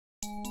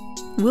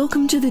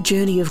Welcome to the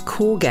journey of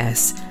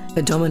Coregas,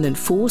 a dominant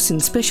force in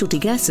specialty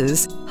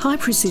gases,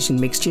 high-precision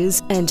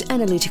mixtures and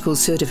analytical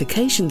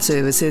certification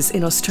services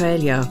in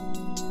Australia.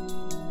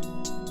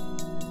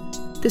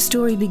 The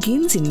story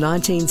begins in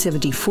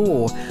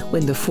 1974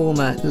 when the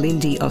former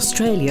Linde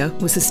Australia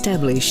was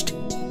established.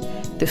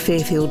 The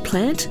Fairfield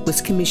plant was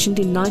commissioned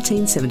in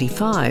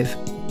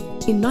 1975.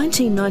 In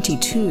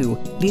 1992,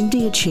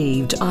 Linde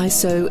achieved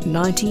ISO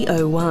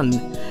 9001,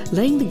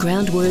 laying the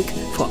groundwork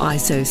for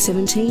ISO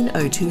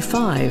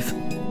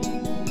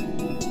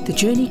 17025. The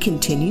journey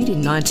continued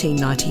in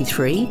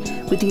 1993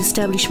 with the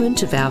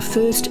establishment of our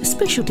first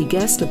specialty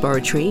gas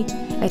laboratory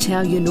at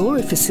our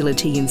Yennora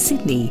facility in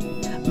Sydney,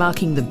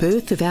 marking the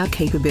birth of our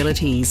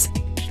capabilities.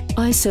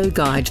 ISO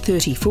Guide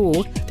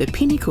 34, the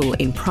pinnacle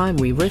in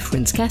primary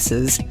reference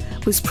gases,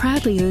 was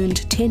proudly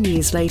earned 10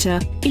 years later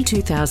in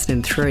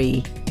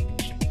 2003.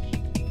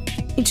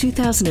 In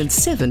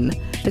 2007,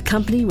 the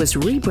company was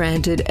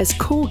rebranded as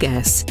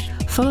Coregas,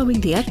 following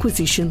the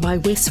acquisition by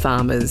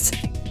Wesfarmers.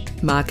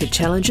 Market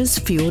challenges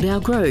fueled our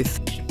growth.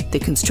 The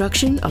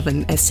construction of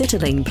an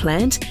acetylene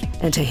plant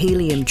and a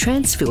helium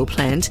transfill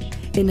plant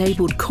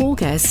enabled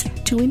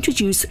Coregas to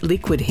introduce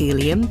liquid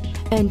helium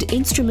and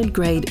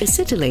instrument-grade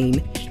acetylene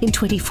in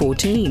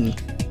 2014.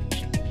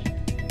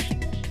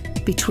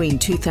 Between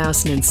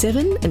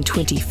 2007 and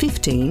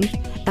 2015,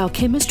 our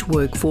chemist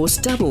workforce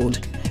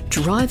doubled,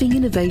 driving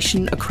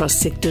innovation across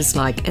sectors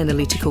like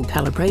analytical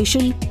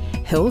calibration,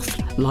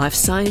 health, life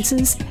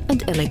sciences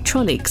and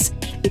electronics,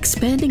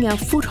 expanding our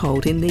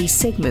foothold in these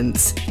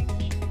segments.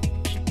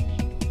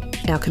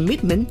 Our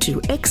commitment to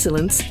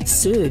excellence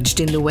surged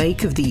in the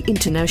wake of the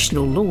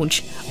international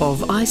launch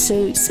of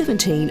ISO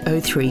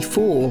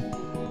 17034.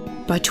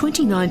 By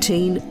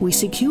 2019, we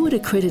secured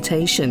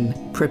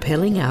accreditation,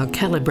 propelling our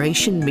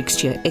calibration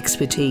mixture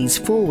expertise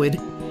forward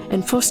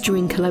and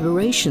fostering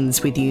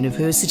collaborations with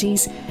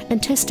universities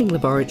and testing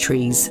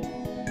laboratories.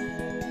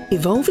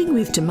 Evolving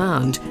with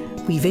demand,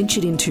 we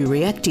ventured into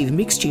reactive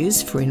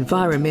mixtures for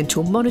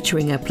environmental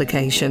monitoring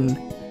application.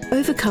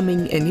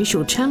 Overcoming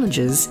initial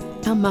challenges,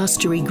 our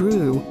mastery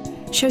grew,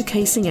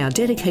 showcasing our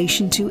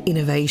dedication to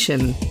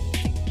innovation.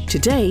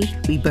 Today,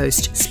 we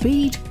boast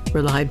speed,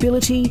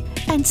 reliability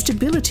and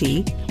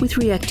stability with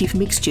reactive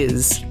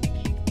mixtures.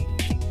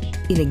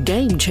 In a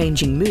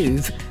game-changing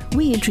move,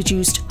 we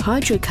introduced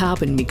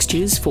hydrocarbon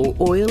mixtures for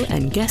oil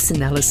and gas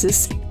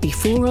analysis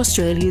before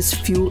Australia's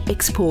fuel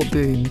export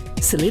boom,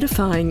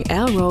 solidifying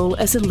our role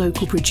as a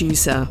local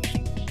producer.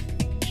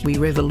 We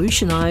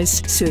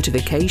revolutionised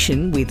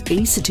certification with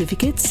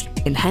e-certificates,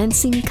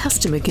 enhancing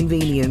customer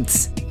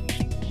convenience.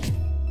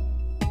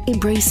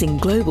 Embracing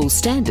global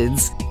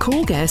standards,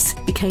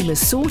 Coregas became a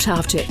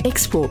sought-after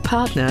export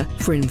partner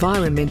for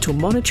environmental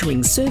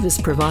monitoring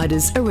service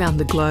providers around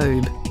the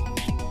globe.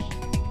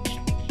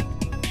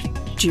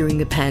 During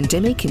the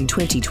pandemic in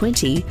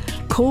 2020,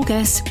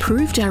 Coregas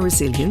proved our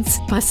resilience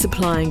by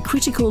supplying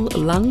critical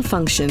lung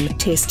function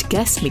test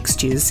gas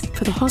mixtures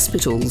for the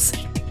hospitals.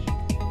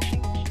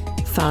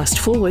 Fast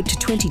forward to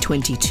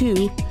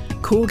 2022,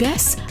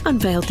 Coregas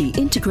unveiled the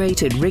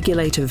integrated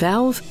regulator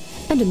valve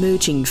and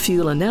emerging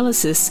fuel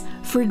analysis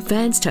for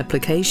advanced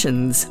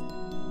applications.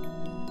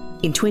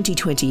 In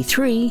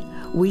 2023,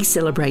 we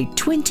celebrate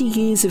 20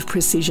 years of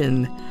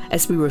precision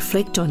as we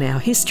reflect on our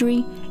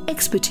history,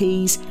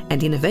 expertise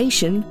and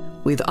innovation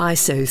with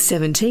ISO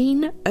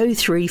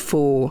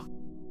 17034.